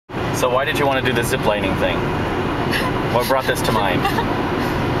So why did you want to do the ziplining thing? What brought this to mind?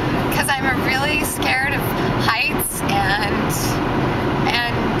 Because I'm really scared of heights and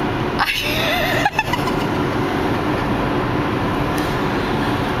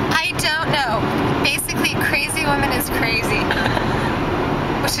I don't know. Basically, Crazy Woman is Crazy.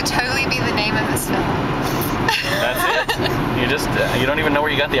 Which should totally be the name of this film. That's it? You don't even know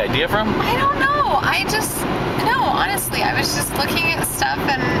where you got the idea from? I don't know. No, honestly, I was just looking at stuff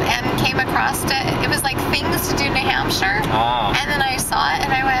and came across it. It was like things to do in New Hampshire. Ah. And then I saw it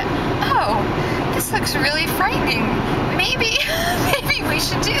and I went, oh, this looks really frightening. Maybe we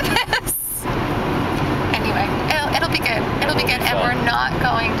should do this. Anyway, it'll be good. It'll be good, and we're not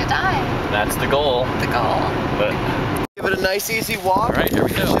going to die. That's the goal. The goal. But give it a nice easy walk. All right, here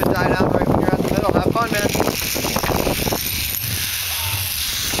we go. You should die down right when you're at the middle. Have fun, man.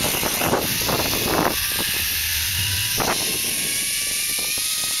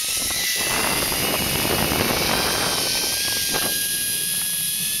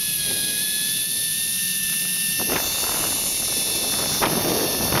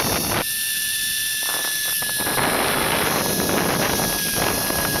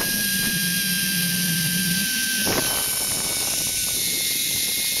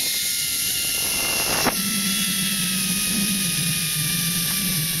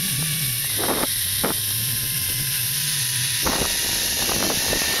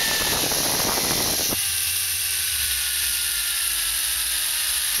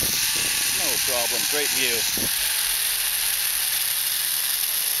 no problem. Great view.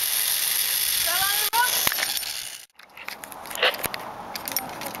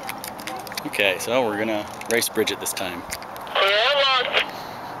 Okay, so we're gonna race Bridget this time.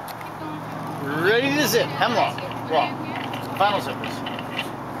 Ready to zip. Hemlock. Walk. Final zippers.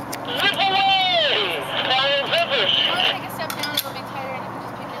 Zip away! Final zippers! Take a step down, it'll be tighter and you can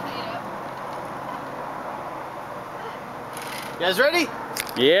just pick your feet up. You guys ready?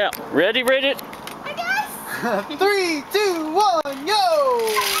 Yeah, ready, Bridget? I guess! 3, 2, 1, go!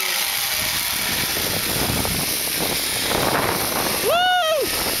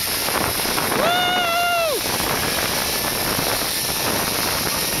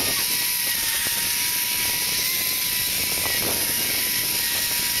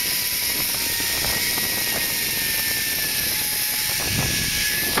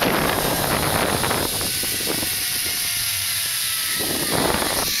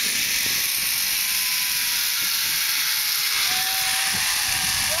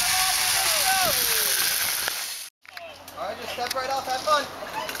 Alright, just step right off, have fun.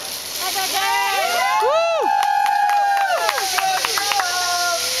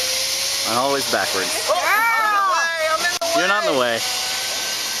 I'm always backwards. Oh, I'm in the way. You're not in the way.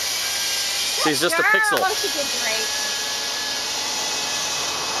 She's just a pixel. She did great.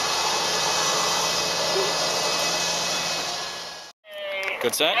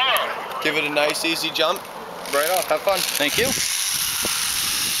 Good set? Give it a nice easy jump. Right off, have fun. Thank you.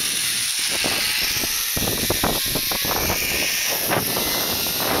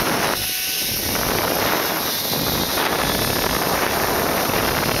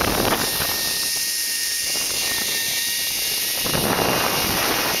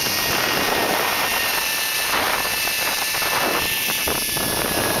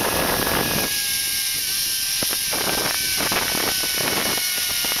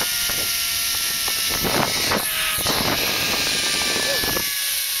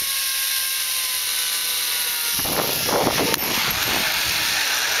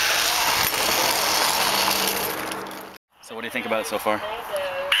 So what do you think about it so far?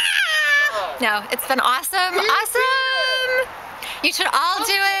 No, it's been awesome. Awesome! You should all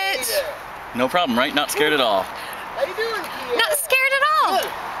do it. No problem, right? Not scared at all. How you doing, Kia? Not scared at all.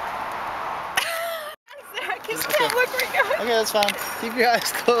 Good. Okay, that's fine. Keep your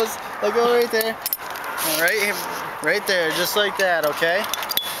eyes closed. I'll go right there. Right there, just like that, okay?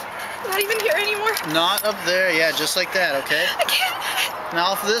 Not even here anymore. Not up there, yeah, just like that, okay? I can't.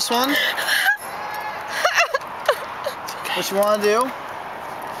 Now for this one, what you want to do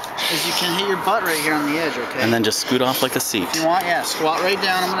is you can hit your butt right here on the edge, okay? And then just scoot off like a seat. If you want, yeah, squat right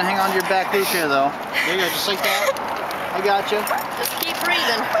down. I'm going to hang on to your back loop here, though. There you go, just like that. I got you. Just keep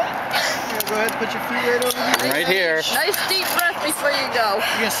breathing. Here, go ahead, put your feet right over here. Right here. Nice deep breath before you go.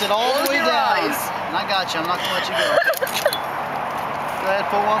 You're going to sit all the way Close your down. eyes. And I got you. I'm not going to let you go. Okay? Go ahead,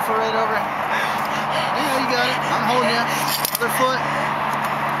 put one foot right over. Yeah, you got it. I'm holding you. Other foot.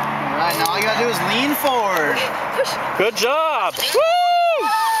 All right, now all you got to do is lean forward. Good job! Woo!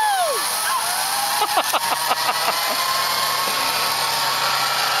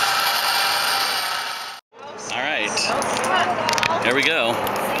 All right. There we go.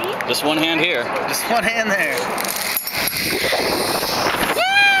 Just one hand here. Just one hand there.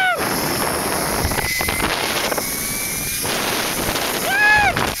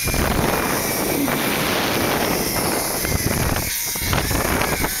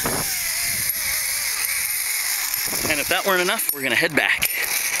 And if that weren't enough, we're gonna head back.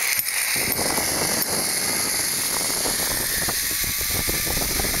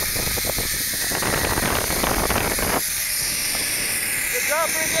 Good job,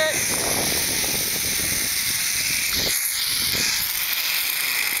 Brigitte.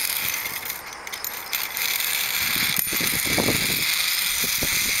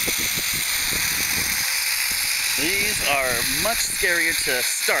 These are much scarier to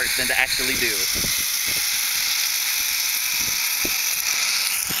start than to actually do. You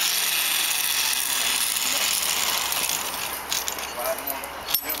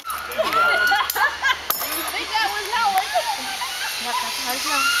think that was Helen? Yep, that's how it's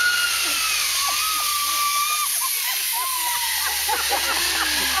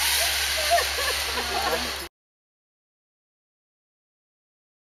known.